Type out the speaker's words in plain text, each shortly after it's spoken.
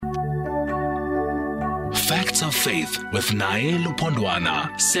Facts of Faith with Nae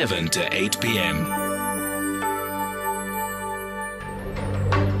Lupondwana, 7 to 8 p.m.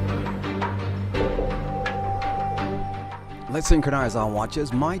 Let's synchronize our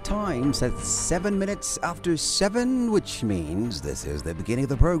watches. My time says 7 minutes after 7, which means this is the beginning of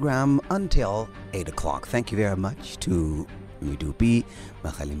the program until 8 o'clock. Thank you very much to Midupi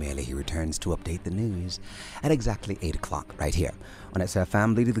Makhalimele. He returns to update the news at exactly 8 o'clock right here on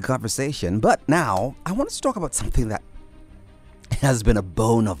SFM, leading the conversation. But now, I want to talk about something that has been a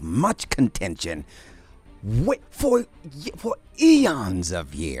bone of much contention for eons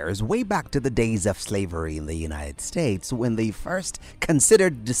of years, way back to the days of slavery in the United States, when they first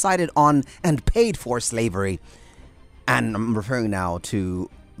considered, decided on, and paid for slavery. And I'm referring now to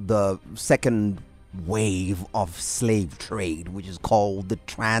the second wave of slave trade, which is called the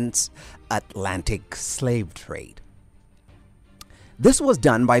transatlantic slave trade. This was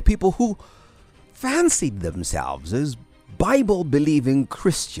done by people who fancied themselves as Bible-believing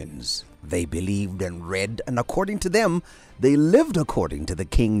Christians. They believed and read, and according to them, they lived according to the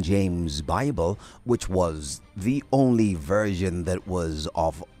King James Bible, which was the only version that was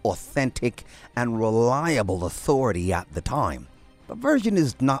of authentic and reliable authority at the time. The version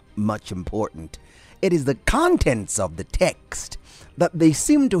is not much important. It is the contents of the text that they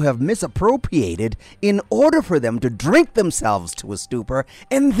seem to have misappropriated in order for them to drink themselves to a stupor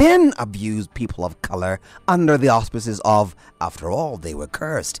and then abuse people of color under the auspices of, after all, they were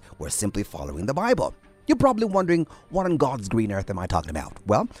cursed. We're simply following the Bible. You're probably wondering, what on God's green earth am I talking about?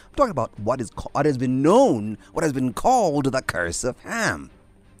 Well, I'm talking about what has been called the curse of Ham.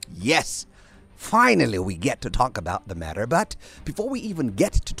 Yes, finally we get to talk about the matter, but before we even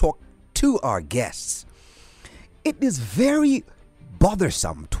get to talk to our guests, it is very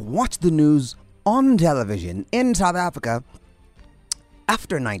bothersome to watch the news on television in South Africa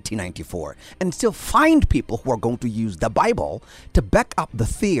after 1994 and still find people who are going to use the Bible to back up the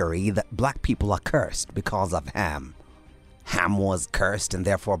theory that black people are cursed because of Ham. Ham was cursed, and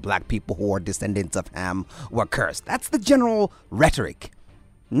therefore black people who are descendants of Ham were cursed. That's the general rhetoric.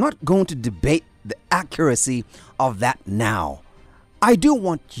 I'm not going to debate the accuracy of that now. I do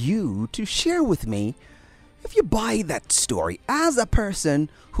want you to share with me if you buy that story as a person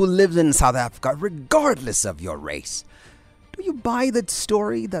who lives in South Africa, regardless of your race. Do you buy that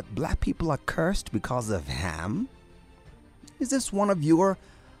story that black people are cursed because of Ham? Is this one of your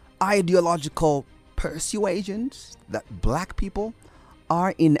ideological persuasions that black people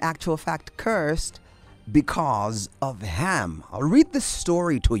are in actual fact cursed because of Ham? I'll read this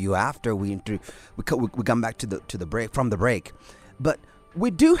story to you after we come back to the break from the break. But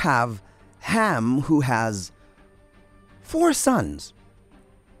we do have Ham, who has 4 sons.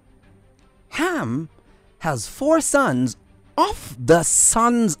 Ham has 4 sons. Of the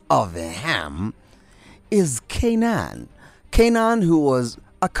sons of Ham is Canaan. Canaan, who was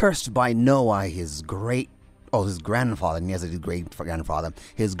accursed by Noah, his grandfather.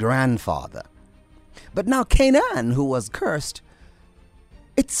 But now Canaan, who was cursed,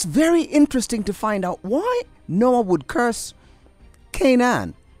 it's very interesting to find out why Noah would curse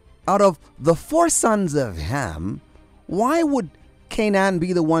Canaan. Out of the 4 sons of Ham, why would Canaan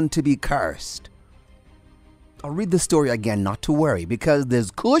be the one to be cursed? I'll read the story again, not to worry, because there's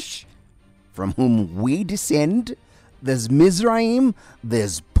Cush, from whom we descend, there's Mizraim,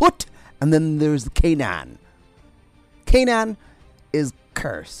 there's Put, and then there's Canaan. Canaan is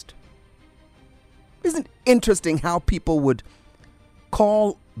cursed. Isn't it interesting how people would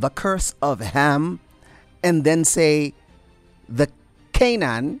call the curse of Ham and then say the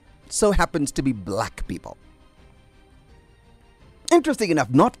Canaan so happens to be black people? Interesting enough,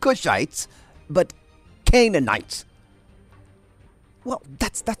 not Cushites, but Canaanites. Well,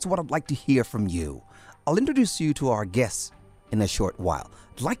 that's what I'd like to hear from you. I'll introduce you to our guests in a short while.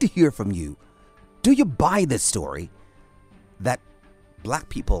 I'd like to hear from you. Do you buy this story that black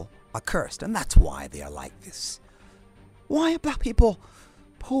people are cursed, and that's why they are like this? Why are black people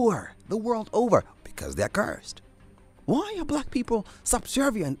poor the world over? Because they're cursed. Why are black people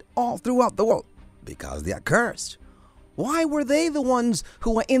subservient all throughout the world? Because they are cursed. Why were they the ones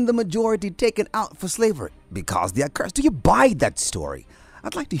who were in the majority taken out for slavery? Because they are cursed. Do you buy that story?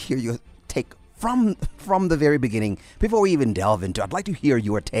 I'd like to hear your take from the very beginning. Before we even delve into it, I'd like to hear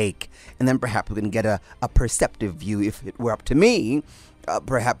your take, and then perhaps we can get a perceptive view. If it were up to me,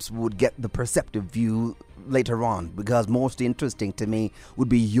 perhaps we would get the perceptive view later on, because most interesting to me would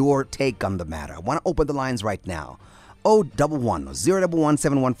be your take on the matter. I want to open the lines right now. 011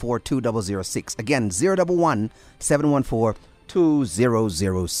 714 2006. Again, 011 714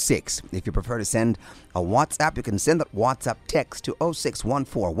 2006. If you prefer to send a WhatsApp, you can send that WhatsApp text to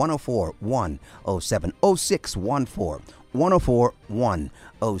 0614 104 107. 0614 104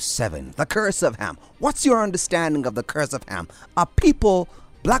 107. The curse of Ham. What's your understanding of the curse of Ham? Are people,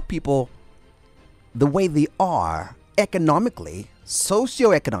 black people, the way they are economically,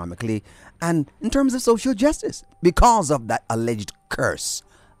 socioeconomically, and in terms of social justice because of that alleged curse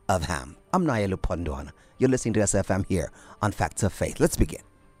of Ham? I'm Naye Lupondwana. You're listening to SFM here on Facts of Faith. Let's begin.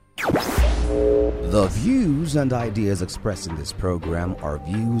 The views and ideas expressed in this program are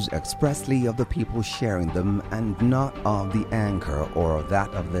views expressly of the people sharing them and not of the anchor or that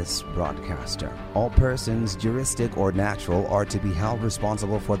of this broadcaster. All persons, juristic or natural, are to be held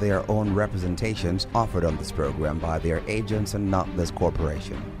responsible for their own representations offered on this program by their agents and not this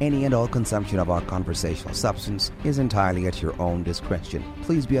corporation. Any and all consumption of our conversational substance is entirely at your own discretion.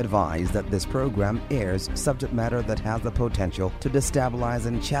 Please be advised that this program airs subject matter that has the potential to destabilize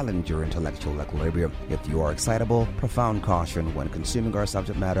and challenge your intellectual equilibrium. If you are excitable, profound caution when consuming our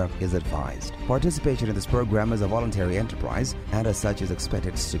subject matter is advised. Participation in this program is a voluntary enterprise and as such is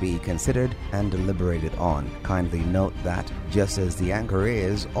expected to be considered and deliberated on. Kindly note that, just as the anchor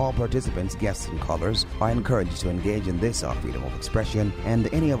is, all participants, guests and callers are encouraged to engage in this our freedom of expression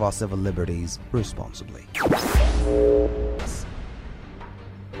and any of our civil liberties responsibly.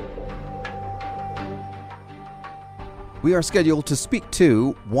 We are scheduled to speak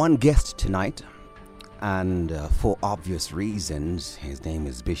to one guest tonight, and for obvious reasons. His name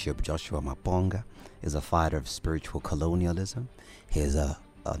is Bishop Joshua Maponga. He's a fighter of spiritual colonialism. He's an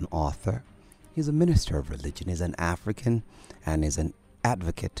author. He's a minister of religion. He's an African, and is an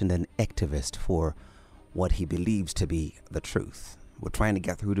advocate and an activist for what he believes to be the truth. We're trying to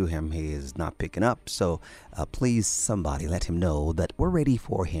get through to him. He is not picking up. So please, somebody let him know that we're ready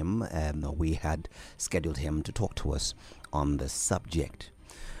for him. We had scheduled him to talk to us on this subject.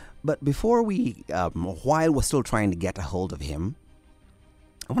 But before we, while we're still trying to get a hold of him,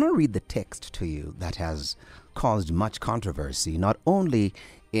 I want to read the text to you that has caused much controversy, not only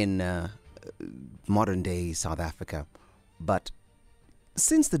in modern day South Africa, but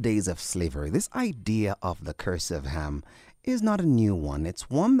since the days of slavery. This idea of the curse of Ham is not a new one. It's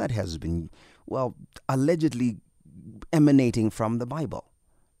one that has been, allegedly emanating from the Bible.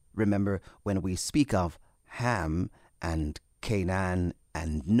 Remember, when we speak of Ham and Canaan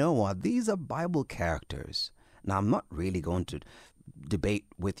and Noah, these are Bible characters. Now, I'm not really going to debate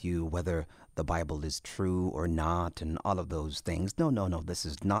with you whether the Bible is true or not and all of those things. No. This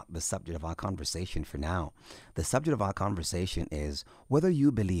is not the subject of our conversation for now. The subject of our conversation is whether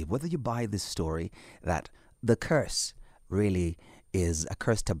you believe, whether you buy this story that the curse really is a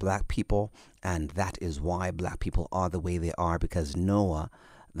curse to black people, and that is why black people are the way they are, because Noah,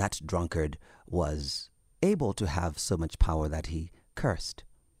 that drunkard, was able to have so much power that he cursed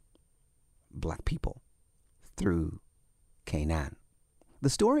black people through Canaan. The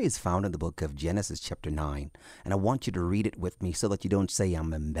story is found in the book of Genesis chapter 9, and I want you to read it with me so that you don't say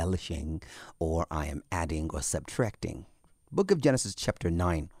I'm embellishing or I am adding or subtracting. Book of Genesis chapter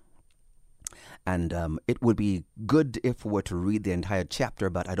 9. And it would be good if we were to read the entire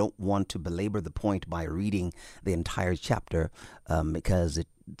chapter, but I don't want to belabor the point by reading the entire chapter because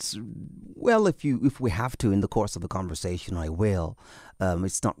it's, if we have to in the course of the conversation, I will.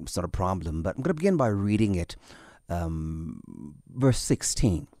 It's not a problem, but I'm going to begin by reading it. Verse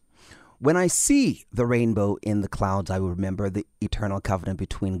 16. When I see the rainbow in the clouds, I will remember the eternal covenant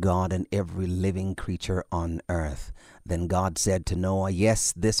between God and every living creature on earth. Then God said to Noah,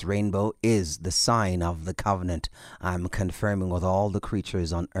 yes, this rainbow is the sign of the covenant I'm confirming with all the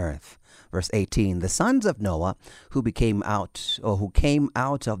creatures on earth. Verse 18, the sons of Noah who came out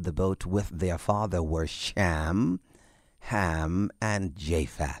of the boat with their father were Shem, Ham, and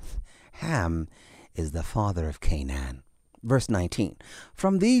Japheth. Ham is the father of Canaan. Verse 19,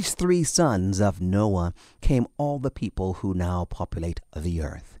 from these three sons of Noah came all the people who now populate the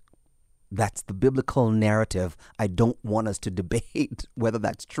earth. That's the biblical narrative. I don't want us to debate whether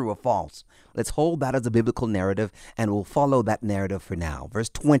that's true or false. Let's hold that as a biblical narrative, and we'll follow that narrative for now. Verse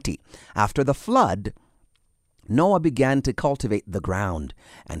 20, after the flood, Noah began to cultivate the ground,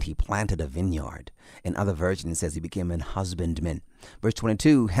 and he planted a vineyard. In other versions, it says he became an husbandman. Verse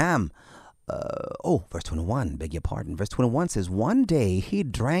 22, verse 21, beg your pardon. Verse 21 says, one day he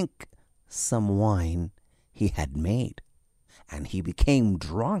drank some wine he had made, and he became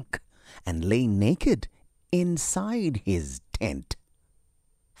drunk and lay naked inside his tent.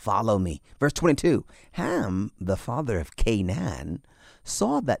 Follow me. Verse 22, Ham, the father of Canaan,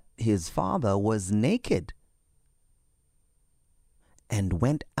 saw that his father was naked and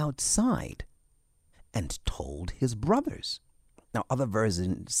went outside and told his brothers. Now, other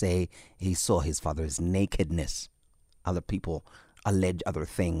versions say he saw his father's nakedness. Other people allege other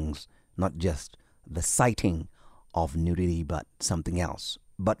things, not just the sighting of nudity, but something else.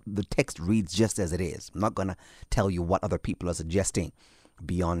 But the text reads just as it is. I'm not going to tell you what other people are suggesting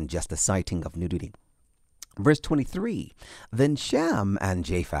beyond just the sighting of nudity. Verse 23, then Shem and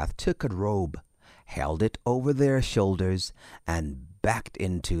Japheth took a robe, held it over their shoulders, and backed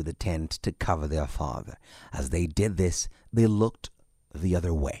into the tent to cover their father. As they did this, they looked the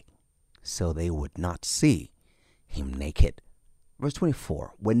other way, so they would not see him naked. Verse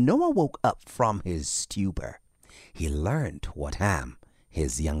 24, when Noah woke up from his stupor, he learned what Ham,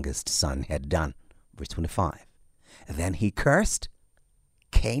 his youngest son, had done. Verse 25, then he cursed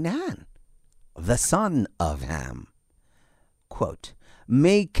Canaan, the son of Ham. Quote,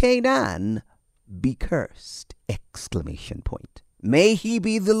 may Canaan be cursed! Exclamation point. May he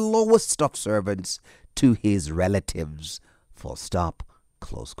be the lowest of servants to his relatives. Full stop.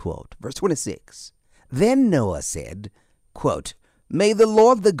 Close quote. Verse 26. Then Noah said, quote, may the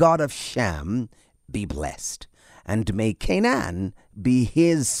Lord, the God of Shem, be blessed, and may Canaan be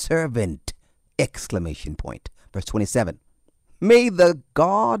his servant! Exclamation point. Verse 27. May the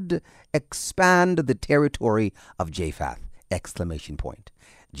God expand the territory of Japheth! Exclamation point.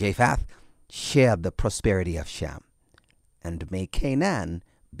 Japheth shared the prosperity of Shem, and may Canaan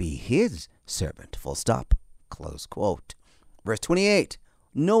be his servant. Full stop. Close quote. Verse 28.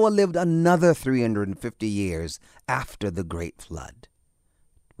 Noah lived another 350 years after the great flood.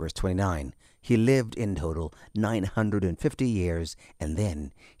 Verse 29. He lived in total 950 years, and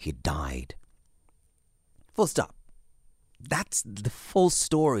then he died. Full stop. That's the full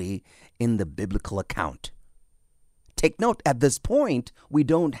story in the biblical account. Take note, at this point, we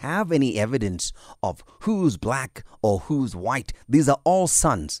don't have any evidence of who's black or who's white. These are all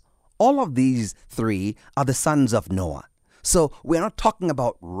sons. All of these three are the sons of Noah. So we're not talking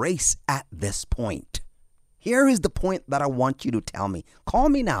about race at this point. Here is the point that I want you to tell me. Call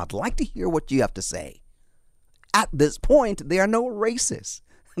me now. I'd like to hear what you have to say. At this point, there are no races.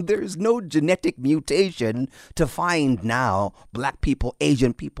 There's no genetic mutation to find now black people,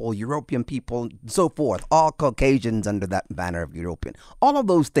 Asian people, European people, and so forth. All Caucasians under that banner of European. All of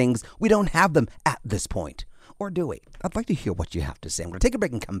those things, we don't have them at this point. Or do we? I'd like to hear what you have to say. I'm going to take a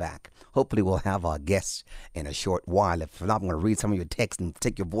break and come back. Hopefully we'll have our guests in a short while. If not, I'm going to read some of your texts and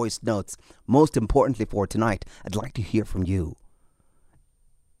take your voice notes. Most importantly for tonight, I'd like to hear from you.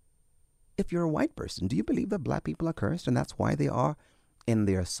 If you're a white person, do you believe that black people are cursed and that's why they are in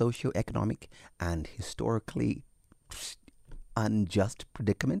their socioeconomic and historically unjust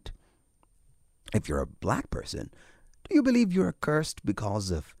predicament? If you're a black person, do you believe you're cursed because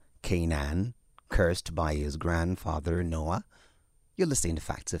of Canaan, cursed by his grandfather Noah? You're listening to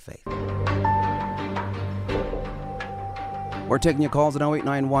Facts of Faith. We're taking your calls at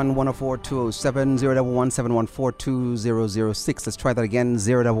 0891-104-207, 011-714-2006. Let's try that again,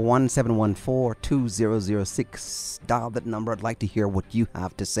 011-714-2006. Dial that number. I'd like to hear what you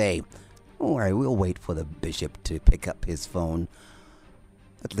have to say. All right, we'll wait for the bishop to pick up his phone,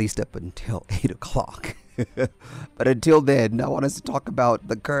 at least up until 8 o'clock. But until then, I want us to talk about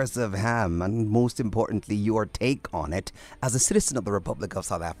the curse of Ham, and most importantly, your take on it as a citizen of the Republic of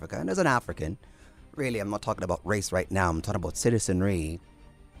South Africa and as an African. Really, I'm not talking about race right now. I'm talking about citizenry.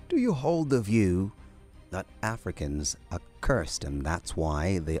 Do you hold the view that Africans are cursed and that's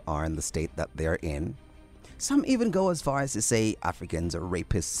why they are in the state that they're in? Some even go as far as to say Africans are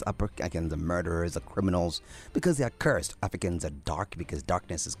rapists, Africans are murderers, are criminals because they are cursed. Africans are dark because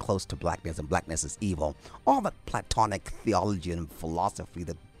darkness is close to blackness and blackness is evil. All that Platonic theology and philosophy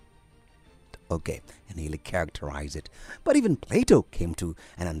that and he'll characterize it. But even Plato came to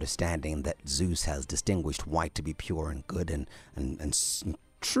an understanding that Zeus has distinguished white to be pure and good and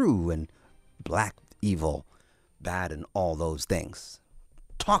true, and black, evil, bad, and all those things.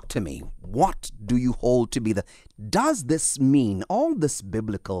 Talk to me. What do you hold to be does this mean, all this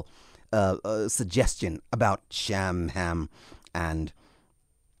biblical suggestion about Shem, Ham, and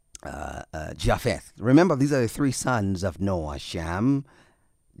Japheth? Remember, these are the three sons of Noah, Shem,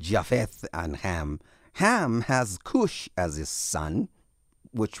 Japheth, and Ham. Ham has Cush as his son,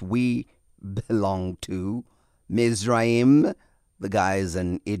 which we belong to. Mizraim, the guys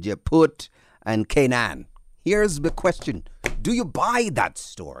in Egypt, Put, and Canaan. Here's the question. Do you buy that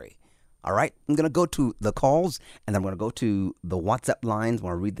story? All right, I'm going to go to the calls, and I'm going to go to the WhatsApp lines. I'm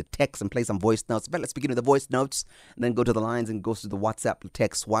going to read the text and play some voice notes. But let's begin with the voice notes, and then go to the lines and go to the WhatsApp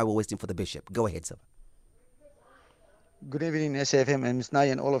text while we're waiting for the bishop. Go ahead, sir. Good evening, SFM and Ms. Nai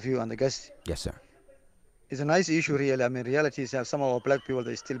and all of you and the guests. Yes, sir. It's a nice issue, really. I mean, reality is some of our black people,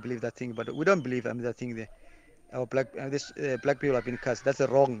 they still believe that thing, but we don't believe that thing there. our black people have been cursed. That's a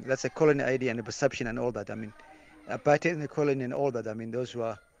wrong. That's a colony idea and a perception and all that. I mean, apartheid in the colony and all that. I mean, those who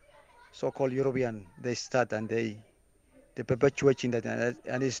are so-called European, they start and they perpetuating that,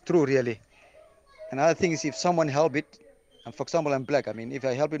 and it's true really. Another thing is if someone help it, and for example, I'm black. I mean, if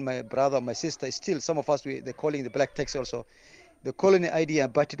I help it, my brother, my sister, still some of us they're calling the black tax also. The colony idea,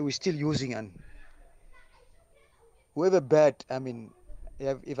 but we're still using, and whoever bad, I mean,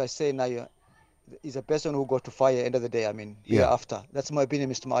 if I say now, is a person who go to fire end of the day. I mean, hereafter. That's my opinion,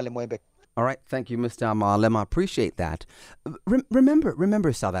 Mr. Maalim Wembe. All right, thank you, Mr. Maalim. I appreciate that.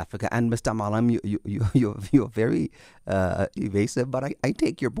 Remember, South Africa, and Mr. Maalim, you're very evasive, but I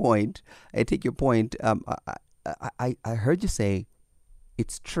take your point. I take your point. I heard you say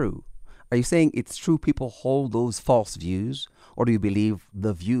it's true. Are you saying it's true people hold those false views, or do you believe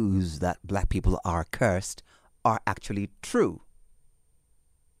the views that black people are cursed are actually true?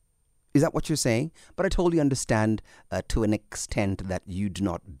 Is that what you're saying? But I totally understand to an extent that you do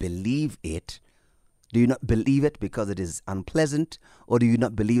not believe it. Do you not believe it because it is unpleasant, or do you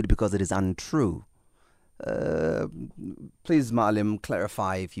not believe it because it is untrue? Please, Maalim,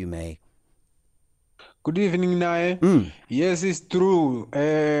 clarify if you may. Good evening, Nae. Yes, it's true.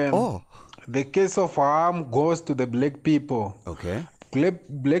 The case of harm goes to the black people. Okay.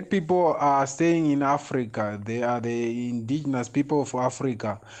 Black people are staying in Africa. They are the indigenous people of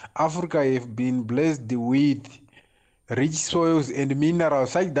Africa. Africa have been blessed with rich soils and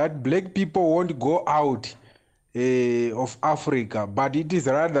minerals such that black people won't go out of Africa, but it is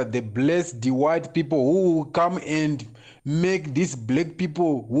rather the blessed white people who will come and make these black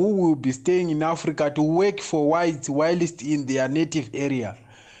people who will be staying in Africa to work for whites whilst in their native area,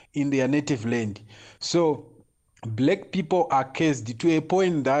 in their native land. So black people are cursed to a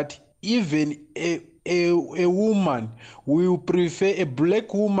point that even a woman will prefer, a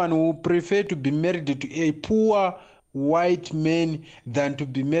black woman will prefer to be married to a poor white man than to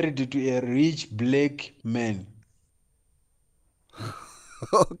be married to a rich black man.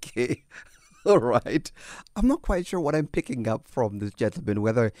 Okay. All right. I'm not quite sure what I'm picking up from this gentleman,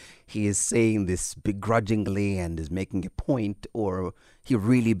 whether he is saying this begrudgingly and is making a point, or he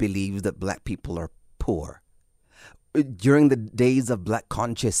really believes that black people are poor. During the days of black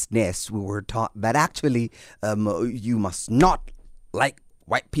consciousness, we were taught that actually you must not like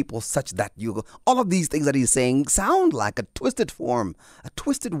white people such that you... All of these things that he's saying sound like a twisted form, a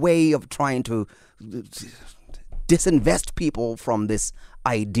twisted way of trying to disinvest people from this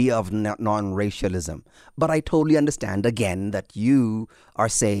idea of non-racialism. But I totally understand, again, that you are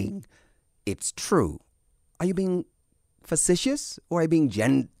saying it's true. Are you being facetious, or are you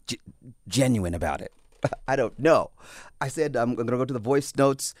being genuine about it? I don't know. I said I'm going to go to the voice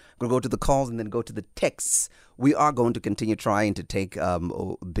notes, I'm going to go to the calls, and then go to the texts. We are going to continue trying to take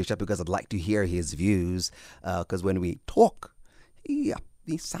Bishop, because I'd like to hear his views, because when we talk, he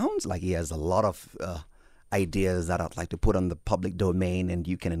sounds like he has a lot of ideas that I'd like to put on the public domain, and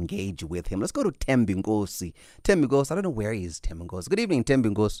you can engage with him. Let's go to Tembingosi. Tembingosi, I don't know where he is, Tembingosi. Good evening,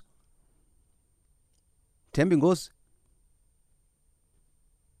 Tembingosi. Tembingosi.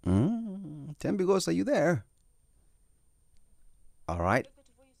 Tembingosi, are you there? All right.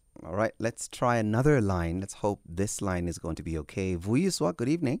 All right, let's try another line. Let's hope this line is going to be okay. Vuyiswa, good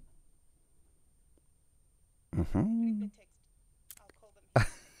evening.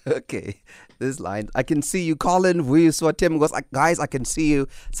 Okay, this line. I can see you, Colin. Vuyiswa, Tim goes, guys, I can see you.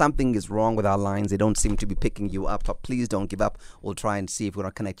 Something is wrong with our lines. They don't seem to be picking you up. But please don't give up. We'll try and see if we're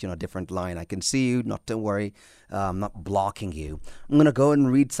going to connect you on a different line. I can see you. Not to worry. I'm not blocking you. I'm going to go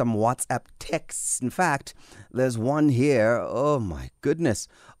and read some WhatsApp texts. In fact, there's one here. Oh, my goodness.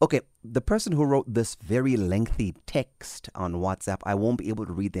 Okay, the person who wrote this very lengthy text on WhatsApp, I won't be able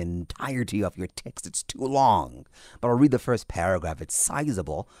to read the entirety of your text. It's too long. But I'll read the first paragraph. It's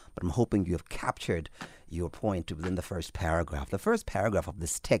sizable, but I'm hoping you have captured your point within the first paragraph. The first paragraph of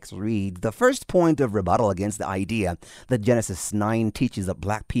this text reads, the first point of rebuttal against the idea that Genesis 9 teaches that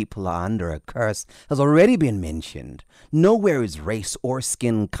black people are under a curse has already been mentioned. Nowhere is race or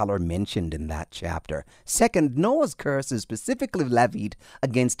skin color mentioned in that chapter. Second, Noah's curse is specifically levied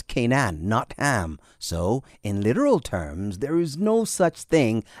against Canaan, not Ham. So, in literal terms, there is no such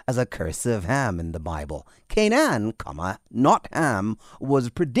thing as a curse of Ham in the Bible. Canaan, not Ham, was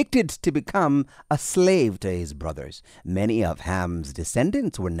predicted to become a slave to his brothers. Many of Ham's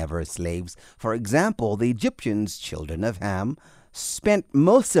descendants were never slaves. For example, the Egyptians, children of Ham, spent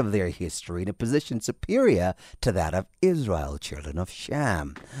most of their history in a position superior to that of Israel, children of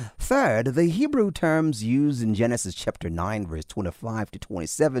Shem. Third, the Hebrew terms used in Genesis chapter 9, verse 25 to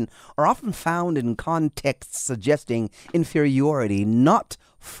 27 are often found in contexts suggesting inferiority, not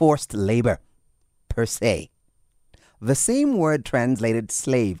forced labor per se. The same word translated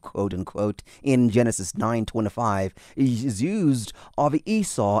slave, quote unquote, in Genesis 9:25 is used of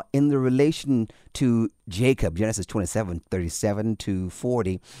Esau in the relation to Jacob, Genesis 27:37 to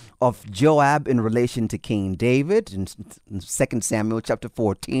 40, of Joab in relation to King David in 2 Samuel chapter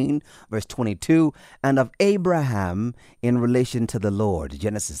 14, verse 22, and of Abraham in relation to the Lord,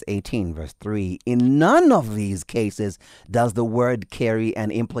 Genesis 18, verse 3. In none of these cases does the word carry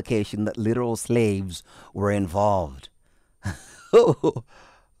an implication that literal slaves were involved.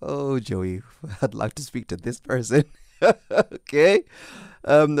 Oh, Joey, I'd like to speak to this person. Okay.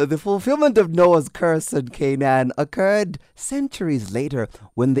 The fulfillment of Noah's curse on Canaan occurred centuries later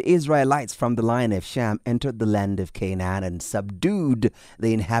when the Israelites from the line of Shem entered the land of Canaan and subdued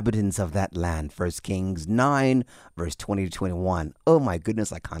the inhabitants of that land. 1 Kings 9, verse 20 to 21. Oh my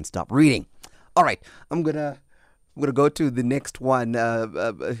goodness, I can't stop reading. All right, I'm gonna go to the next one.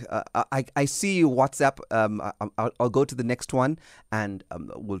 I see you WhatsApp. I'll go to the next one, and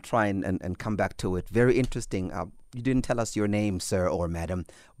we'll try and come back to it. Very interesting. You didn't tell us your name, sir or madam.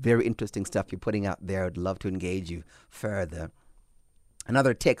 Very interesting stuff you're putting out there. I'd love to engage you further.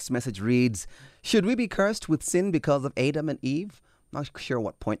 Another text message reads, should we be cursed with sin because of Adam and Eve? Not sure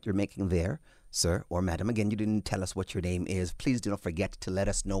what point you're making there, sir or madam. Again, you didn't tell us what your name is. Please do not forget to let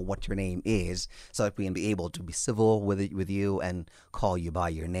us know what your name is so that we can be able to be civil with you and call you by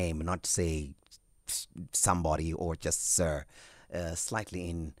your name and not say somebody or just sir.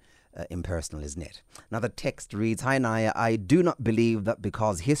 Slightly impersonal, isn't it? Another text reads, hi Naya, I do not believe that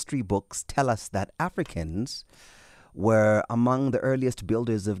because history books tell us that Africans were among the earliest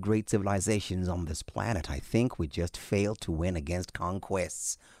builders of great civilizations on this planet. I think we just failed to win against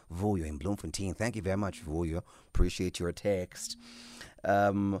conquests. Vuyo in Bloemfontein. Thank you very much, Vuyo. Appreciate your text.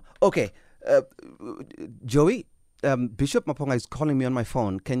 Okay. Joey, Bishop Maponga is calling me on my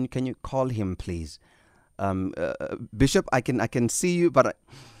phone. Can you call him, please? Bishop, I can see you, but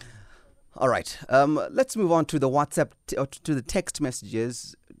all right. Let's move on to the WhatsApp to the text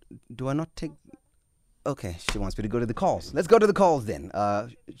messages. Do I not take? Okay, she wants me to go to the calls. Let's go to the calls then.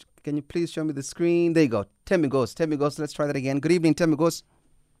 Can you please show me the screen? There you go. Temigos. Let's try that again. Good evening, Temigos.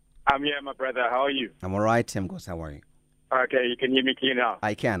 I'm here, my brother. How are you? I'm all right, Temigos. How are you? Okay, you can hear me clear now.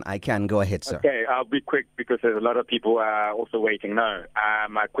 I can. Go ahead, sir. Okay, I'll be quick because there's a lot of people also waiting. No,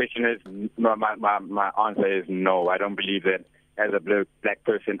 my question is, my answer is no. I don't believe that as a black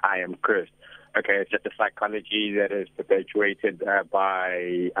person I am cursed. Okay, it's just a psychology that is perpetuated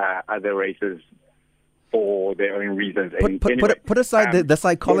by other races for their own reasons. Put aside the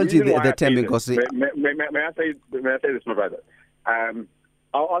psychology that Temigos. May I say this, my brother?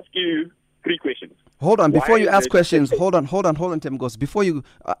 I'll ask you 3 questions. Hold on, before you ask questions, hold on, Temigos. Before you,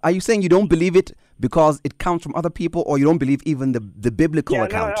 are you saying you don't believe it because it comes from other people, or you don't believe even the biblical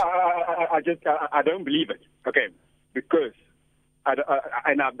account? No, I don't believe it. Okay, because I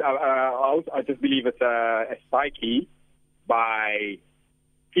just believe it's a psyche by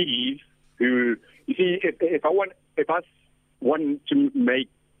thieves who, you see, if I want to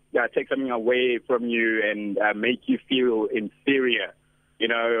take something away from you and make you feel inferior,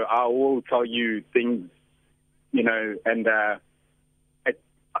 I will tell you things, and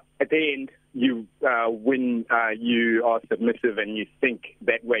at the end, you when you are submissive and you think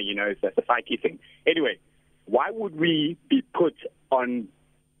that way, it's a psyche thing. Anyway, why would we be put on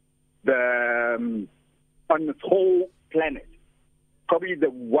this whole planet, probably the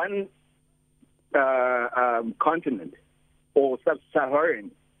one continent or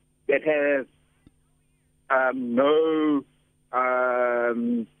sub-Saharan that has not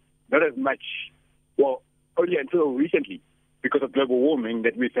as much, well, only until recently, because of global warming,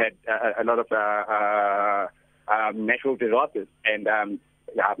 that we've had a lot of natural disasters. And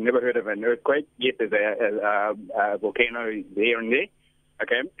I've never heard of an earthquake. Yes, there's a volcano here and there.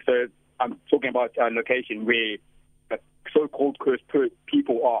 Okay, so I'm talking about a location where the so-called cursed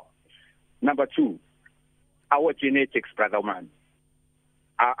people are. Number 2, our genetics, brother man.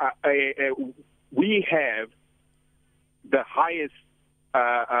 We have the highest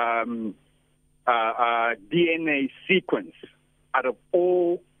DNA sequence out of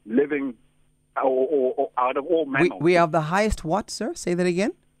all living or out of all mammals. We have the highest what, sir? Say that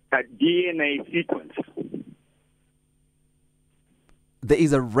again. DNA sequence. There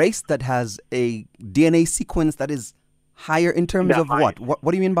is a race that has a DNA sequence that is higher in terms of what? What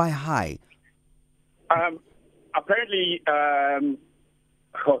do you mean by high? Apparently,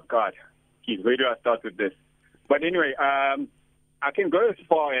 oh God, where do I start with this? But anyway, I can go as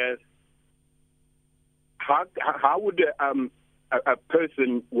far as how would a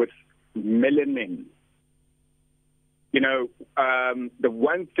person with melanin, the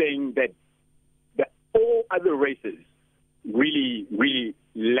one thing that all other races really, really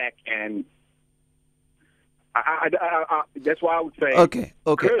lack. And that's why I would say. Okay.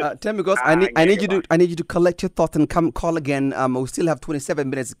 Temigos, I need you to collect your thoughts and come call again. We still have 27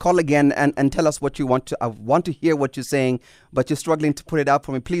 minutes. Call again and tell us what you want to. I want to hear what you're saying, but you're struggling to put it out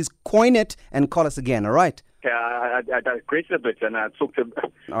for me. Please coin it and call us again. All right. Okay, I digressed a bit and I talked to.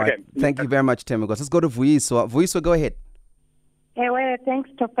 All right. Okay. Thank you very much, Temigos. Let's go to Vuiswa. Vuiswa, go ahead. Well, thanks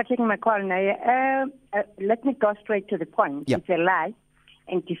for taking my call. Now, let me go straight to the point. Yeah. It's a lie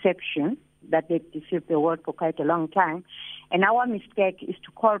and deception that they've deceived the world for quite a long time. And our mistake is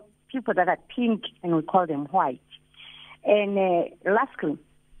to call people that are pink and we call them white. And lastly,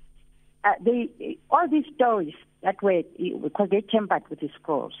 all these stories that were, because they tampered with the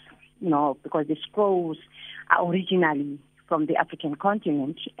scrolls, because the scrolls are originally from the African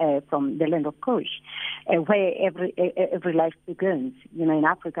continent, from the land of Kush, where every life begins, in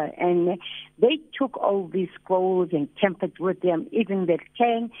Africa. And they took all these scrolls and tampered with them. Even the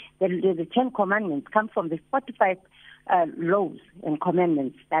 10 Commandments come from the 45 laws and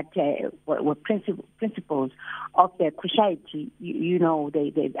commandments that were principles of the Kushite,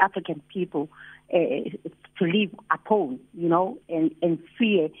 the African people to live upon, and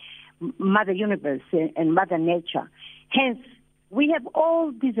fear Mother Universe and Mother Nature. Hence, we have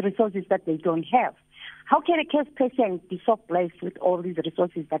all these resources that they don't have. How can a cursed person be so blessed with all these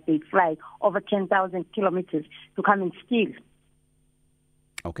resources that they fly over 10,000 kilometers to come and steal?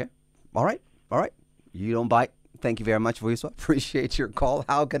 Okay. All right. You don't bite. Thank you very much, Vuiswa. Appreciate your call.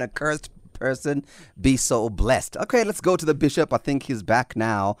 How can a cursed person be so blessed? Okay, let's go to the Bishop. I think he's back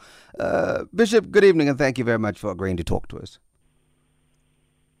now. Bishop, good evening, and thank you very much for agreeing to talk to us.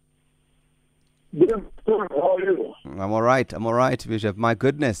 How are you? I'm all right, Bishop. My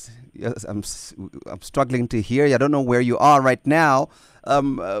goodness, yes, I'm struggling to hear you. I don't know where you are right now.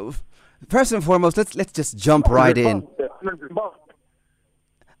 First and foremost, let's just jump right in.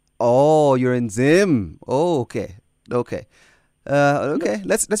 Oh, you're in Zim. Oh, okay.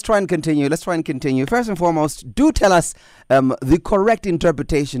 Let's try and continue. First and foremost, do tell us the correct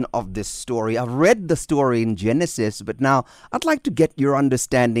interpretation of this story. I've read the story in Genesis, but now I'd like to get your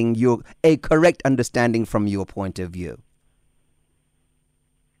understanding, a correct understanding from your point of view.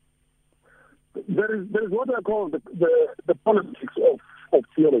 There is what I call the politics of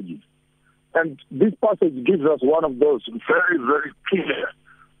theology. And this passage gives us one of those very, very clear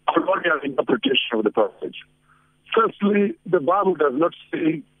colonial interpretation of the passage. Firstly, the Bible does not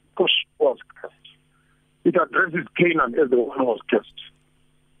say Cush was cursed. It addresses Canaan as the one who was cursed.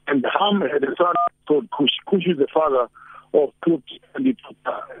 And Ham had a son called Cush. Cush is the father of Put and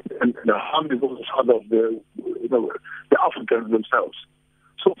Ham is also the father of the Africans themselves.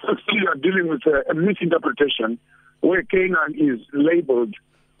 So firstly, you are dealing with a misinterpretation where Canaan is labeled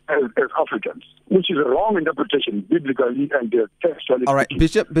as Africans, which is a wrong interpretation biblically and textually. All right,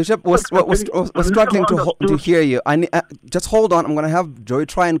 Bishop, we're struggling to hear you. Just hold on. I'm going to have Joey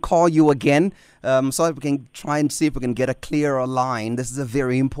try and call you again so that we can try and see if we can get a clearer line. This is a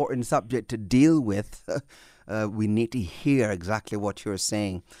very important subject to deal with. We need to hear exactly what you're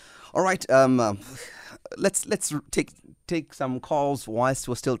saying. All right, let's take some calls whilst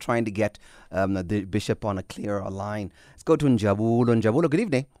we're still trying to get the Bishop on a clearer line. Let's go to Njabulo. Njabulo, good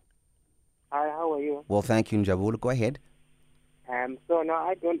evening. Hi, how are you? Well, thank you, Njabulo. Go ahead. So now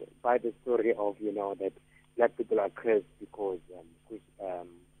I don't buy the story of, that black people are cursed because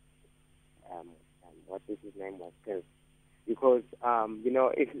what is his name was cursed. Because,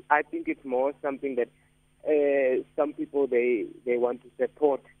 I think it's more something that some people, they want to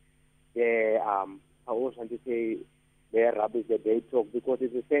support their, I always want to say, their rubbish that they talk, because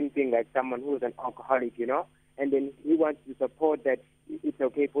it's the same thing like someone who is an alcoholic, and then he wants to support that it's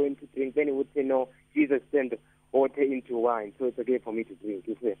okay for him to drink. Then he would say, no, Jesus turned water into wine, so it's okay for me to drink.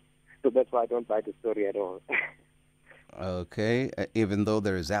 So that's why I don't buy the story at all. Okay, even though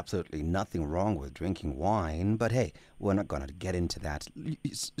there is absolutely nothing wrong with drinking wine, but hey, we're not going to get into that.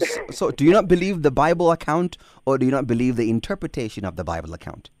 So do you not believe the Bible account, or do you not believe the interpretation of the Bible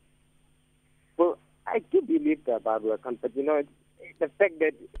account? Well, I do believe the Bible account, but the fact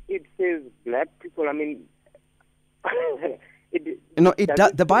that it says black people, I mean...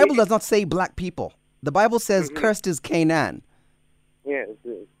 the Bible does not say black people. The Bible says cursed is Canaan. Yes.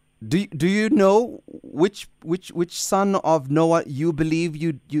 Do you know which son of Noah you believe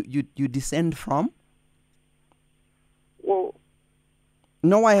you descend from? Well,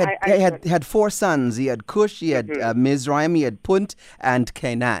 Noah had four sons. He had Cush, he had Mizraim, he had Punt, and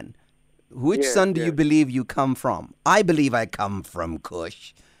Canaan. Which son do you believe you come from? I believe I come from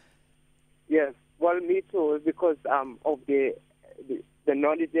Cush. Yes. Well, me too, because of the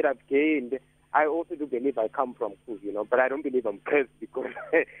knowledge that I've gained. I also do believe I come from Cush, but I don't believe I'm cursed because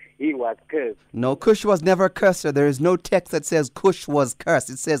he was cursed. No, Cush was never cursed. Sir. There is no text that says Cush was cursed.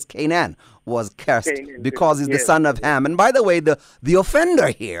 It says Canaan was cursed because he's the son of Ham. And by the way, the offender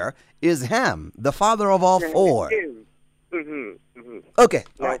here is Ham, the father of all four. Okay.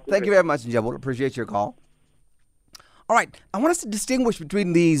 All right. Thank you very much, Njabul. Appreciate your call. All right. I want us to distinguish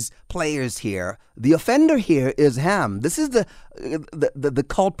between these players here. The offender here is Ham. This is the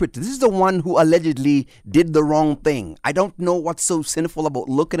culprit. This is the one who allegedly did the wrong thing. I don't know what's so sinful about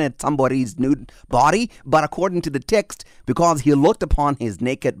looking at somebody's nude body, but according to the text, because he looked upon his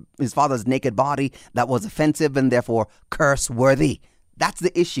father's naked body, that was offensive and therefore curse-worthy. That's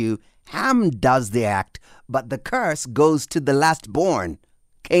the issue. Ham does the act, but the curse goes to the last born,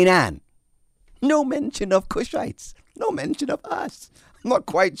 Canaan. No mention of Cushites. No mention of us. I'm not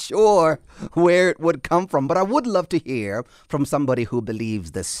quite sure where it would come from, but I would love to hear from somebody who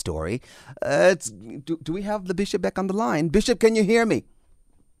believes this story. Do we have the bishop back on the line? Bishop, can you hear me?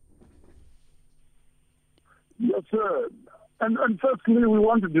 Yes, sir. And firstly, we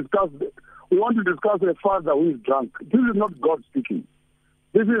want to discuss a father who is drunk. This is not God speaking.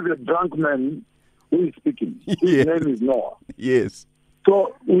 This is a drunk man who is speaking. His name is Noah. Yes.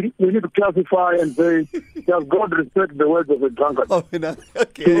 So we need to classify and say, does God respect the words of a drunkard? Oh, no.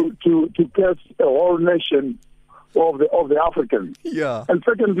 Okay. To curse a whole nation of the Africans. Yeah. And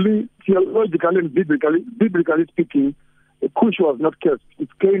secondly, theologically and biblically speaking, Cush was not cursed.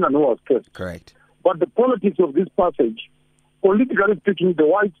 It's Canaan who was cursed. Correct. But the politics of this passage, politically speaking, the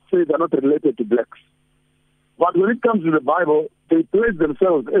whites say they're not related to blacks. But when it comes to the Bible, they place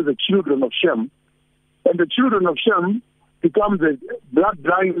themselves as the children of Shem. And the children of Shem becomes a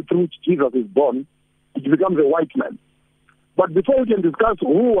bloodline through which Jesus is born. It becomes a white man. But before we can discuss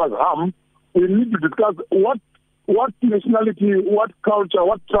who was Ham, we need to discuss what nationality, what culture,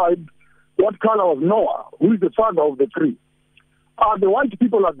 what tribe, what color was Noah, who is the father of the three. Are the white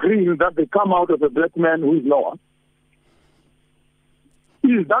people agreeing that they come out of a black man who is Noah?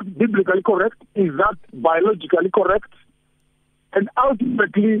 Is that biblically correct? Is that biologically correct? And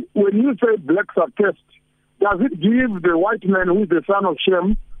ultimately, when you say blacks are cursed, does it give the white man who is the son of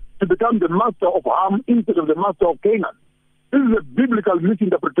Shem to become the master of Ham instead of the master of Canaan? This is a biblical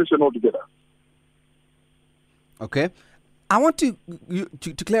misinterpretation altogether. Okay. I want to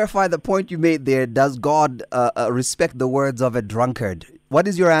clarify the point you made there. Does God respect the words of a drunkard? What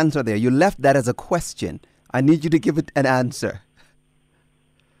is your answer there? You left that as a question. I need you to give it an answer.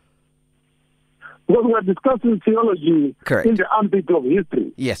 Because we are discussing theology in the ambit of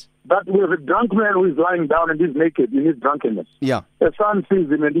history. Yes. That we have a drunk man who is lying down and is naked in his drunkenness. Yeah. A son sees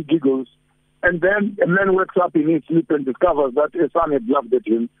him and he giggles. And then a man wakes up in his sleep and discovers that a son had laughed at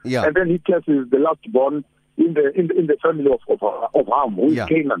him. Yeah. And then he curses the last born in the family of Ham, who is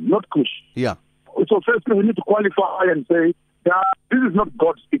Canaan, not Cush. Yeah. So firstly, we need to qualify and say that this is not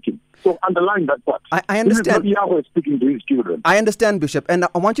God speaking. So underline that part. I understand. This is not Yahweh speaking to his children. I understand, Bishop, and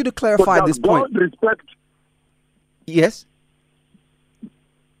I want you to clarify this point. Does God respect? Yes.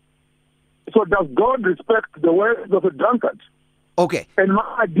 So does God respect the words of a drunkard? Okay. And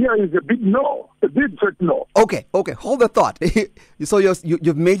my idea is a big no, a big fat no. Okay. Hold the thought. So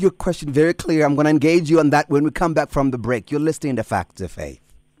you've made your question very clear. I'm going to engage you on that when we come back from the break. You're listening to Facts of Faith.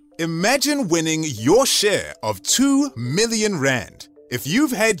 Imagine winning your share of 2 million rand. If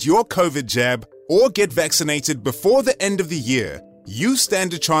you've had your COVID jab or get vaccinated before the end of the year, you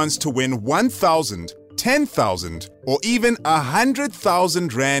stand a chance to win 1,000, 10,000, or even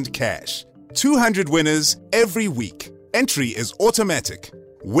 100,000 rand cash. 200 winners every week. Entry is automatic.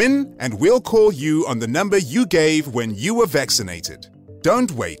 Win and we'll call you on the number you gave when you were vaccinated.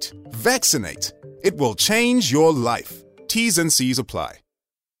 Don't wait. Vaccinate. It will change your life. T's and C's apply.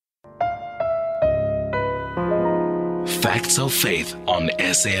 Facts of Faith on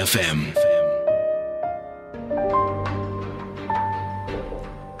SAFM.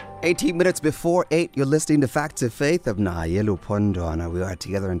 18 minutes before 8, you're listening to Facts of Faith of Nayelu Pondwana. We are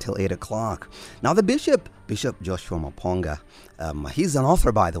together until 8 o'clock. Now the Bishop Joshua Maponga, he's an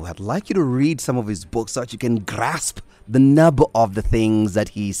author, by the way. I'd like you to read some of his books so that you can grasp the nub of the things that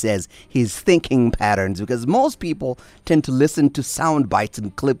he says, his thinking patterns, because most people tend to listen to sound bites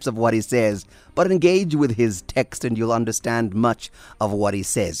and clips of what he says, but engage with his text and you'll understand much of what he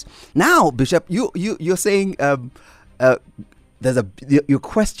says. Now, Bishop, you're saying... your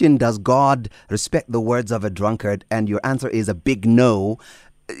question, does God respect the words of a drunkard? And your answer is a big no.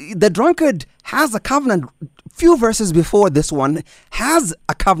 The drunkard has a covenant. Few verses before this one has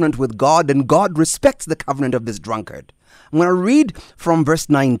a covenant with God, and God respects the covenant of this drunkard. I'm going to read from verse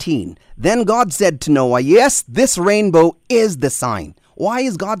 19. Then God said to Noah, yes, this rainbow is the sign. Why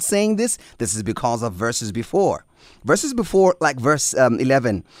is God saying this? This is because of verses before. Verses before, like verse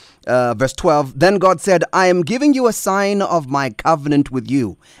 11, verse 12, then God said, I am giving you a sign of my covenant with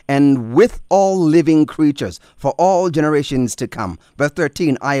you and with all living creatures for all generations to come. Verse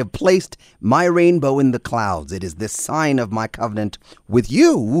 13, I have placed my rainbow in the clouds. It is this sign of my covenant with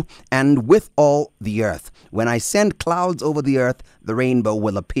you and with all the earth. When I send clouds over the earth, the rainbow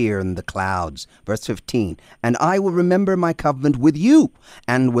will appear in the clouds. Verse 15, and I will remember my covenant with you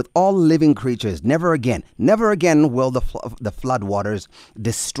and with all living creatures. Never again will the flood waters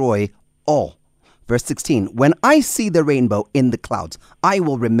destroy all. Verse 16, when I see the rainbow in the clouds, I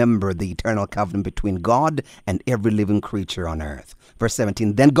will remember the eternal covenant between God and every living creature on earth. Verse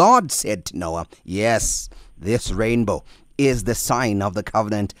 17, then God said to Noah, yes, this rainbow is the sign of the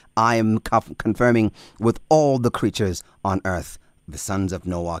covenant I am confirming with all the creatures on earth. The sons of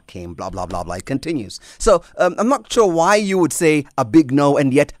Noah came, blah, blah, blah, blah. It continues. So I'm not sure why you would say a big no,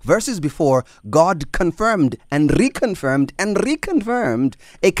 and yet verses before, God confirmed and reconfirmed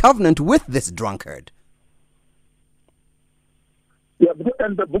a covenant with this drunkard. Yeah,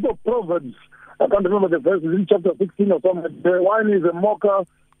 and the book of Proverbs, I can't remember the verse, in chapter 16 or something, the wine is a mocker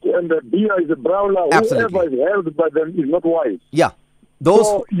and the beer is a brawler. Absolutely. Whoever is held by them is not wise. Yeah.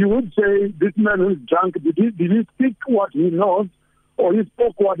 So you would say, this man who is drunk, did he speak what he knows, or he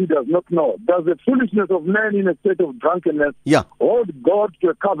spoke what he does not know? Does the foolishness of man in a state of drunkenness hold God to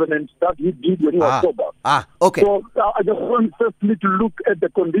a covenant that he did when he was sober? Okay. So I just want firstly to look at the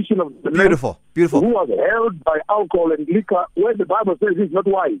condition of the man Beautiful. who was held by alcohol and liquor, where the Bible says he's not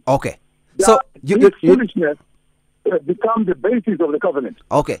wise. Okay. So foolishness become the basis of the covenant.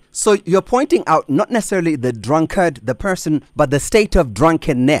 Okay. So you're pointing out not necessarily the drunkard, the person, but the state of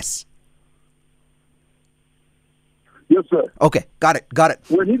drunkenness. Yes, sir. Okay, got it.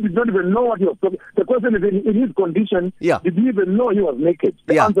 When he did not even know what he was talking, the question is, in his condition, did he even know he was naked?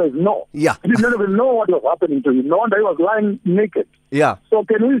 The answer is no. Yeah. He did not even know what was happening to him. No wonder he was lying naked. Yeah. So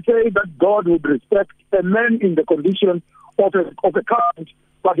can we say that God would respect a man in the condition of a covenant,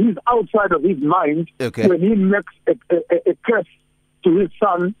 but he's outside of his mind when he makes a curse to his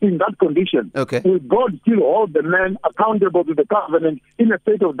son in that condition? Will God still hold the man accountable to the covenant in a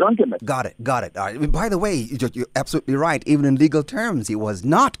state of drunkenness? Got it. All right. By the way, you're absolutely right. Even in legal terms, he was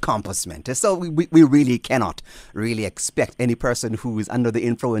not compos mentis. So we really cannot really expect any person who is under the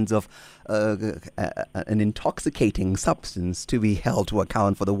influence of an intoxicating substance to be held to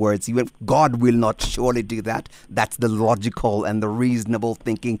account for the words. God will not surely do that. That's the logical and the reasonable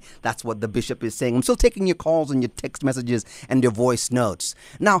thinking. That's what the bishop is saying. I'm still taking your calls and your text messages and your voice notes.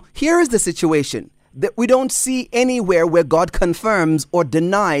 Now, here is the situation that we don't see anywhere where God confirms or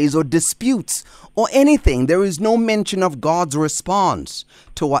denies or disputes or anything. There is no mention of God's response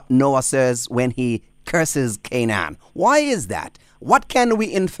to what Noah says when he curses Canaan. Why is that? What can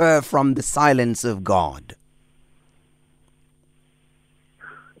we infer from the silence of God?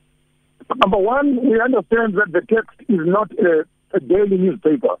 Number one, we understand that the text is not a daily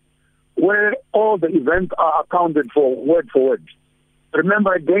newspaper where all the events are accounted for word.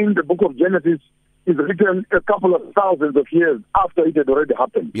 Remember again, the book of Genesis is written a couple of thousands of years after it had already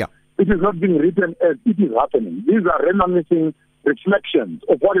happened. Yeah. It is not being written as it is happening. These are reminiscing reflections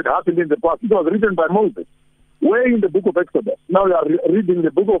of what had happened in the past. It was written by Moses. We're in the book of Exodus. Now we are reading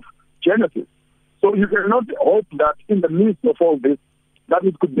the book of Genesis. So you cannot hope that in the midst of all this, that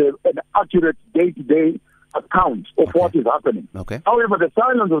it could be an accurate day-to-day account of what is happening. However, the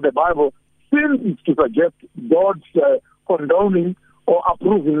silence of the Bible seems to suggest God's condoning or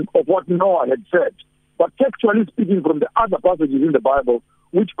approving of what Noah had said. But textually speaking, from the other passages in the Bible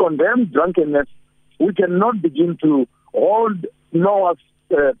which condemn drunkenness, we cannot begin to hold Noah's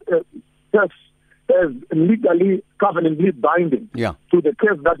curse as legally, covenantly binding to the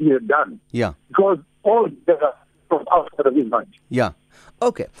curse that he had done. Yeah. Because all the from outside of his mind. Yeah.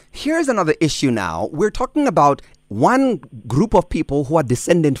 Okay. Here's another issue now. We're talking about one group of people who are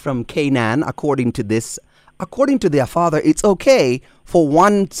descendant from Canaan, according to this. According to their father, it's okay for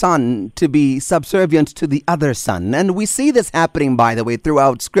one son to be subservient to the other son. And we see this happening, by the way,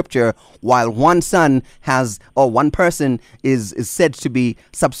 throughout Scripture, while one son has, or one person is said to be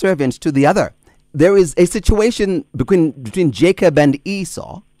subservient to the other. There is a situation between Jacob and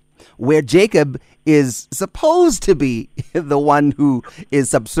Esau, where Jacob is supposed to be the one who is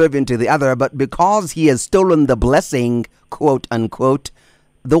subservient to the other, but because he has stolen the blessing, quote unquote,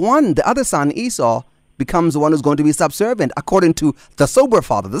 the other son, Esau, becomes the one who's going to be subservient, according to the sober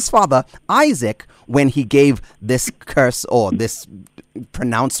father. This father, Isaac, when he gave this curse or this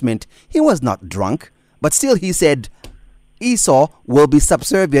pronouncement, he was not drunk, but still he said, Esau will be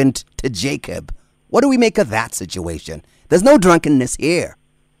subservient to Jacob. What do we make of that situation? There's no drunkenness here.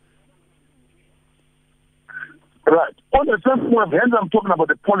 Right. On the same point, hence I'm talking about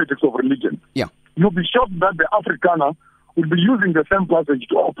the politics of religion. Yeah. You'll be shocked that the Afrikaner will be using the same passage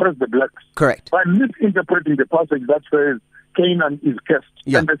to oppress the blacks. Correct. By misinterpreting the passage that says Canaan is cursed.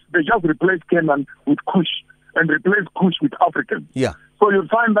 Yeah. And they just replace Canaan with Cush and replace Cush with African. Yeah. So you'll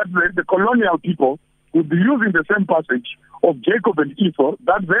find that the colonial people will be using the same passage of Jacob and Esau,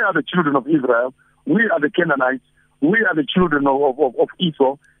 that they are the children of Israel, we are the Canaanites, we are the children of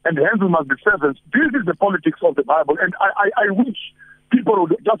Esau, and hence we must be servants. This is the politics of the Bible, and I wish people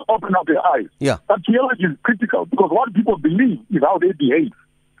would just open up their eyes. Yeah. That theology is critical, because what people believe is how they behave.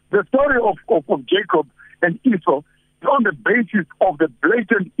 The story of Jacob and Esau is on the basis of the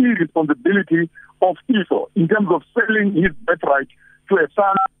blatant irresponsibility of Esau in terms of selling his birthright to a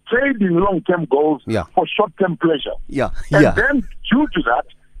son, trading long-term goals for short-term pleasure. And then, due to that,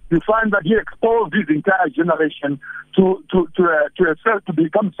 you find that he exposed his entire generation to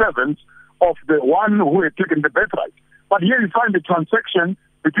become servants of the one who had taken the birthright. But here you find the transaction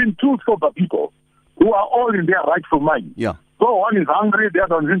between two sober people who are all in their rightful mind. Yeah. So one is hungry, the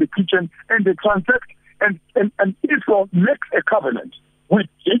other one is in the kitchen, and they transact, and Esau makes a covenant with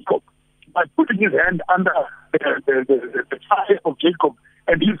Jacob by putting his hand under the thigh of Jacob,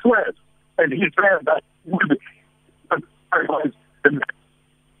 and he swears that he will be sacrificed the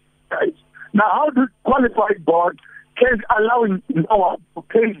guys. Now, how do qualified God allowing Noah to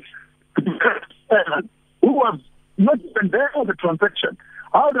pay to be who was not even there for the transaction?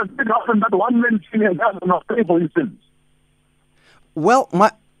 How does it happen that one man sin and the other not pay for his sins? Well,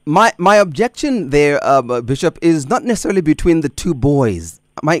 my objection there, Bishop, is not necessarily between the two boys.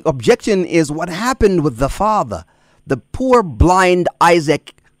 My objection is what happened with the father. The poor blind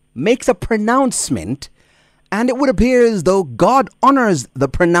Isaac makes a pronouncement, and it would appear as though God honors the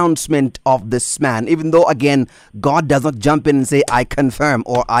pronouncement of this man, even though, again, God does not jump in and say, I confirm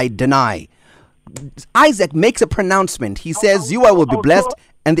or I deny. Isaac makes a pronouncement. He says, you will be blessed,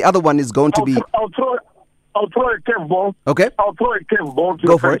 and the other one is going to be... I'll throw a curveball. Okay. I'll throw a curveball to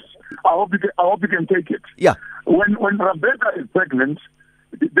Go your for face. I hope you can take it. Yeah. When Rebecca is pregnant,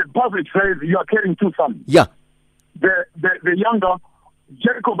 the passage says you are carrying two sons. Yeah. The younger,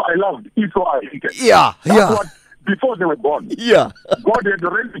 Jacob I loved, Esau I hated. Yeah. That's what, before they were born. Yeah. God had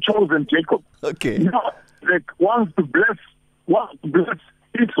already chosen Jacob. Okay. Now, wants to bless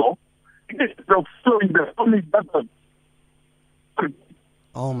Esau, instead of showing the only better.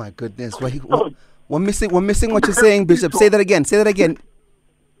 Oh my goodness. We're missing what you're saying, Bishop. Say that again. Jacob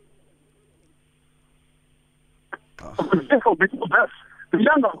is the best. The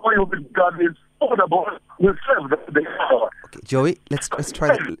younger boy who will God is older boy will serve the elder. Okay, Joey, let's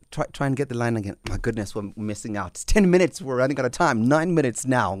try and get the line again. My goodness, we're missing out. It's 10 minutes. We're running out of time. 9 minutes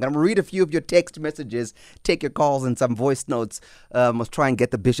now. I'm going to read a few of your text messages, take your calls and some voice notes. Let's try and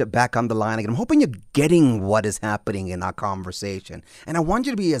get the bishop back on the line again. I'm hoping you're getting what is happening in our conversation. And I want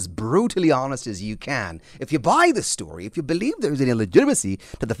you to be as brutally honest as you can. If you buy the story, if you believe there's any legitimacy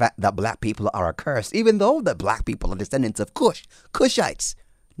to the fact that black people are accursed, even though the black people are descendants of Cushites,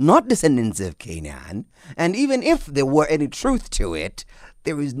 not descendants of Canaan, and even if there were any truth to it,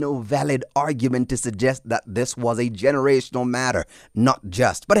 there is no valid argument to suggest that this was a generational matter, not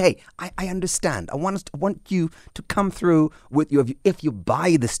just. But hey, I understand. I want you to come through with your view if you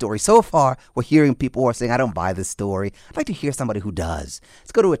buy the story. So far, we're hearing people who are saying, I don't buy this story. I'd like to hear somebody who does.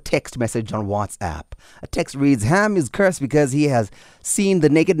 Let's go to a text message on WhatsApp. A text reads, Ham is cursed because he has seen the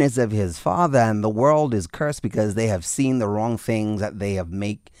nakedness of his father, and the world is cursed because they have seen the wrong things that they have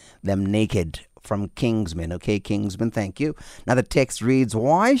made them naked. From Kingsman. Okay, Kingsman, thank you. Now the text reads,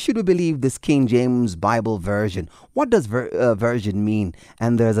 why should we believe this King James Bible version? What does version mean?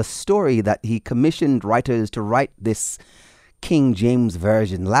 And there's a story that he commissioned writers to write this King James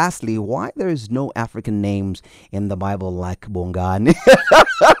version. Lastly, why there's no African names in the Bible like Bongani,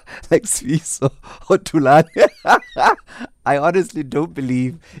 like Sfiso or Tulane. I honestly don't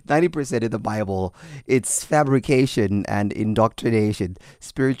believe 90% of the Bible, it's fabrication and indoctrination.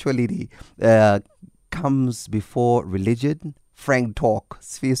 Spirituality comes before religion. Frank Talk,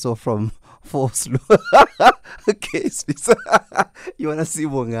 Sfiso from Force. Okay, Sfiso. You want to see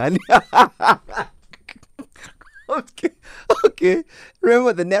Bongani? Okay.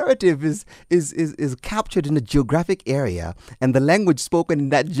 Remember, the narrative is captured in a geographic area, and the language spoken in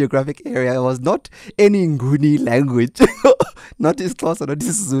that geographic area was not any Nguni language, not Xhosa, not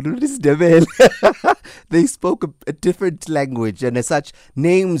Zulu, not Ndebele. They spoke a different language, and as such,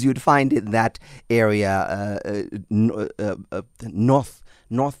 names you'd find in that area,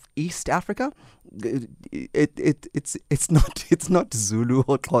 northeast Africa, it's not Zulu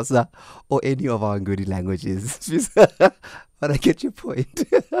or Xhosa or any of our Nguni languages. But I get your point.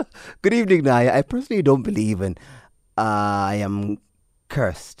 Good evening, Naya. I personally don't believe in I am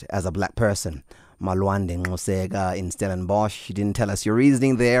cursed as a black person. Malwande Ngosega in Stellenbosch. You didn't tell us your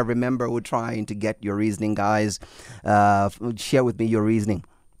reasoning there. Remember, we're trying to get your reasoning, guys. Share with me your reasoning.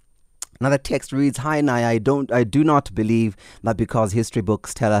 Another text reads, "Hi Naya, I do not believe that because history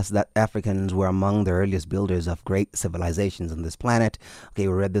books tell us that Africans were among the earliest builders of great civilizations on this planet." Okay,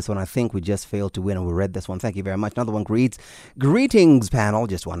 we read this one. I think we just failed to win, and we read this one. Thank you very much. Another one reads, "Greetings, panel."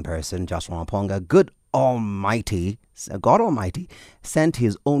 Just one person, Joshua Maponga. "God Almighty sent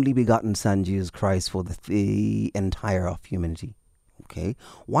His only begotten Son, Jesus Christ, for the entire of humanity." Okay,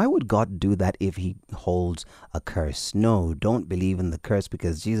 why would God do that if He holds a curse? No, don't believe in the curse,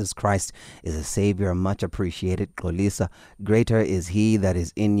 because Jesus Christ is a Savior, much appreciated. Kolisa, greater is He that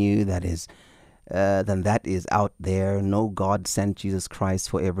is in you, that is than that is out there. No, God sent Jesus Christ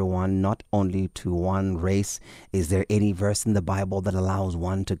for everyone, not only to one race. Is there any verse in the Bible that allows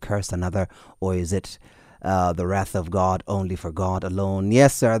one to curse another, or is it the wrath of God only for God alone?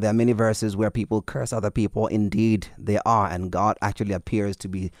 Yes, sir, there are many verses where people curse other people. Indeed, there are, and God actually appears to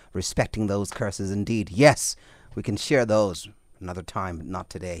be respecting those curses indeed. Yes, we can share those another time, but not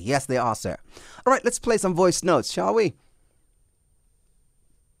today. Yes, they are, sir. All right, let's play some voice notes, shall we?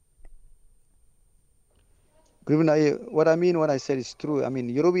 What I mean when I said it's true, I mean,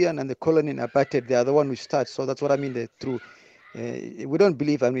 European and the colony apartheid, they are the one who start. So that's what I mean, they're true. We don't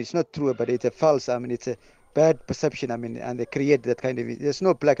believe, I mean, it's not true, but it's a false, I mean, it's a bad perception, I mean, and they create that kind of, there's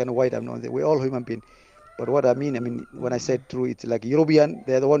no black and white, I mean, we're all human beings. But what I mean, when I said true, it's like European,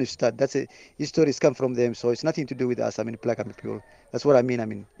 they're the one who start. That's a, histories come from them, so it's nothing to do with us, I mean, black people. That's what I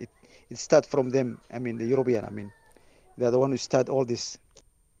mean, it starts from them, I mean, the European, I mean, they're the one who start all this.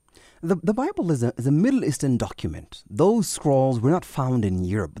 The Bible is a Middle Eastern document. Those scrolls were not found in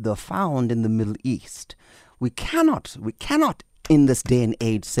Europe. They're found in the Middle East. We cannot in this day and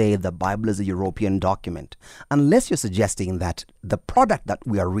age say the Bible is a European document, unless you're suggesting that the product that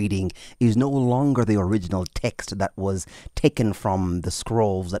we are reading is no longer the original text that was taken from the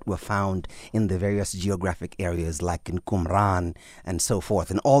scrolls that were found in the various geographic areas like in Qumran and so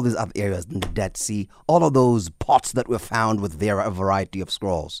forth, and all these other areas in the Dead Sea, all of those pots that were found with their variety of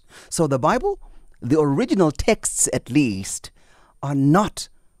scrolls. So the Bible, the original texts at least, are not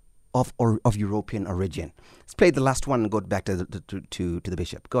of European origin. Let's play the last one and go back to the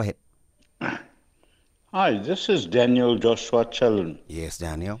bishop. Go ahead. Hi, this is Daniel Joshua Challen. Yes,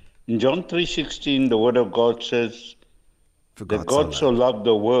 Daniel. In John 3:16, the word of God says that God so loved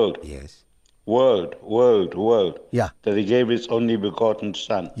the world. Yes. World. Yeah. That He gave His only begotten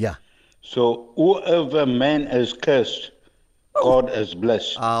Son. Yeah. So whoever man has cursed, God has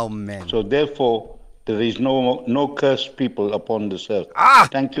blessed. Amen. So therefore, there is no cursed people upon this earth.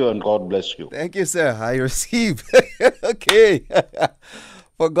 Thank you, and God bless you. Thank you, sir. I receive. Okay.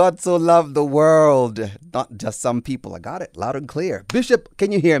 For God so loved the world, not just some people. I got it loud and clear. Bishop,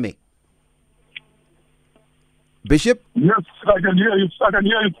 can you hear me? Bishop? Yes, I can hear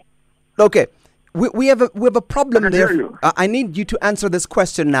you. Okay. We have a problem there. I need you to answer this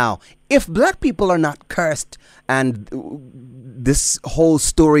question now. If black people are not cursed and this whole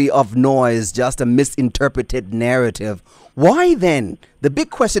story of noise just a misinterpreted narrative, why then? The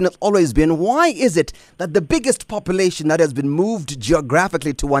big question has always been, why is it that the biggest population that has been moved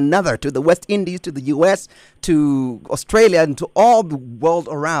geographically to another, to the West Indies, to the US, to Australia, and to all the world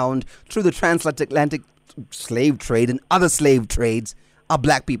around through the transatlantic slave trade and other slave trades, are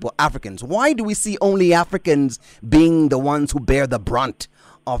black people, Africans? Why do we see only Africans being the ones who bear the brunt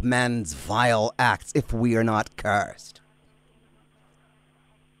of man's vile acts if we are not cursed?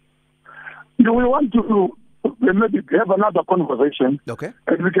 We want to maybe have another conversation. Okay.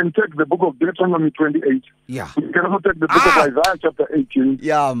 And we can take the book of Deuteronomy 28. Yeah. We can also take the book of Isaiah chapter 18.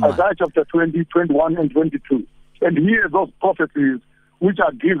 Yeah, man. Isaiah chapter 20, 21, and 22. And here those prophecies which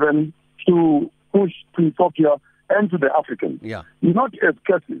are given to push to Ethiopia and to the Africans. Yeah. Not as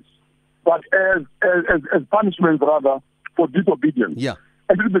curses, but as punishments rather for disobedience. Yeah.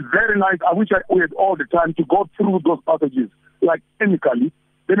 And it would be very nice. I wish we had all the time to go through those passages, like chemically.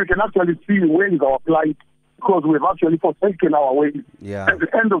 Then we can actually see where is our plight, because we've actually forsaken our ways. Yeah. At the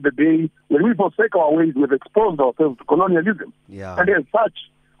end of the day, when we forsake our ways, we've exposed ourselves to colonialism. Yeah. And as such,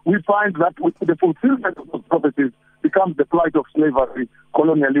 we find that with the fulfillment of those prophecies becomes the plight of slavery,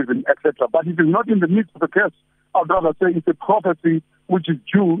 colonialism, etc. But it is not in the midst of the curse. I'd rather say it's a prophecy which is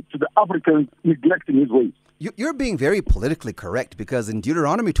due to the Africans neglecting his ways. You're being very politically correct, because in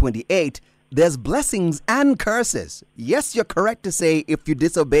Deuteronomy 28, there's blessings and curses. Yes, you're correct to say if you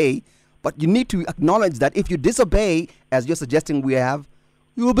disobey, But you need to acknowledge that if you disobey, as you're suggesting we have,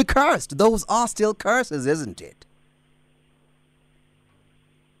 you will be cursed. Those are still curses, isn't it?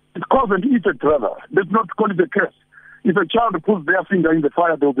 It's cause and effect, brother. Let's not call it a curse. If a child puts their finger in the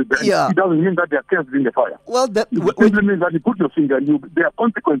fire, they'll be burned. Yeah. It doesn't mean that they are cursed in the fire. Well, that it simply means that you put your finger and there are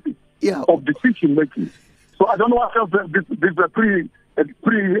consequences of decision making. So I don't know what else this is a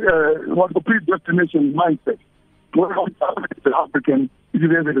predestination mindset. Well, the African, it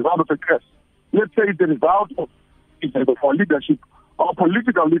is a result of a curse. Let's say it's the result of our leadership, our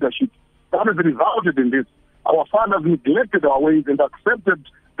political leadership. That has resulted in this. Our fathers neglected our ways and accepted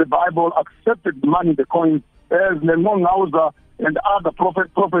the Bible, accepted the money, the coins, as Lemon Hauser and other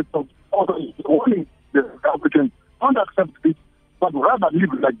prophets of warning the Africans. Don't accept this, but rather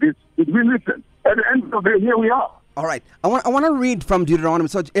live like this. It will listen. At the end of the day, here we are. All right. I want to read from Deuteronomy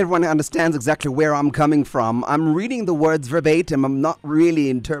so everyone understands exactly where I'm coming from. I'm reading the words verbatim. I'm not really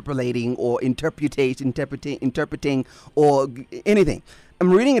interpolating or interpreting or anything.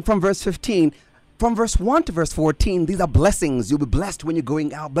 I'm reading it from verse 15. From verse 1 to verse 14, these are blessings. You'll be blessed when you're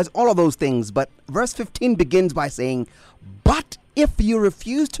going out. Bless all of those things. But verse 15 begins by saying, but if you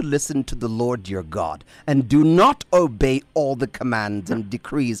refuse to listen to the Lord your God and do not obey all the commands and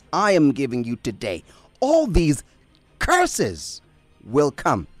decrees I am giving you today, all these curses will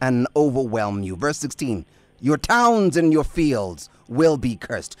come and overwhelm you. Verse 16, your towns and your fields will be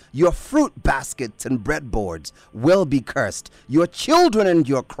cursed. Your fruit baskets and breadboards will be cursed. Your children and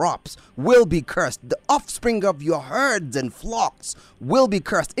your crops will be cursed. The offspring of your herds and flocks will be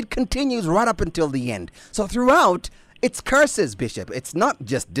cursed. It continues right up until the end. So throughout, it's curses, Bishop. It's not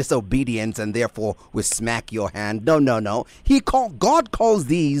just disobedience and therefore we smack your hand. No. God calls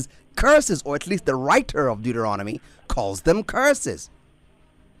these curses, or at least the writer of Deuteronomy calls them curses.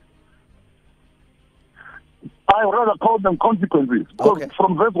 I rather call them consequences. Because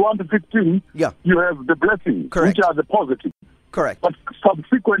from verse 1 to 15, you have the blessings, which are the positive. Correct. But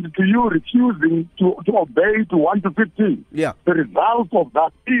subsequent to you refusing to obey to 1 to 15, the result of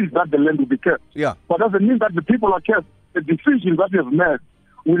that is that the land will be kept. But doesn't mean that the people are kept. The decisions that you have made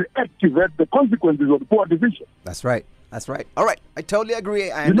will activate the consequences of the poor decision. That's right. All right. I totally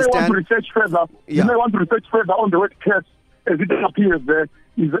agree. I understand. You may want to research further. You may want to research further on the word curse as it appears there.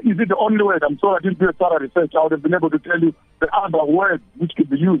 Is it the only word? I'm sorry I didn't do a thorough research. I would have been able to tell you the other words which could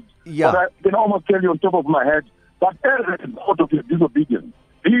be used. But I can almost tell you on top of my head that as a result of your disobedience,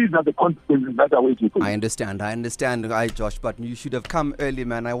 these are the consequences that are waiting for you. I understand. Josh, but you should have come early,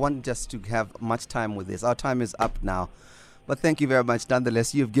 man. I want just to have much time with this. Our time is up now. But thank you very much.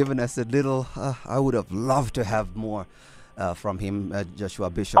 Nonetheless, you've given us a little. I would have loved to have more from him, Joshua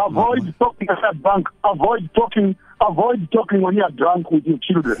Bishop. Avoid talking at bank. Avoid talking when you are drunk with your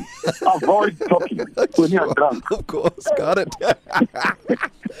children. Avoid talking when you are drunk. Of course, got it.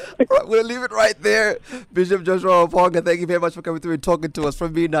 Right, we'll leave it right there. Bishop Joshua Maponga, thank you very much for coming through and talking to us.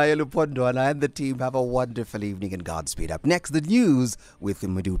 From me, Naye Lupondwana, and the team, have a wonderful evening and Godspeed. Up next, the news with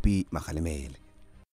Mudupi Makhalimele.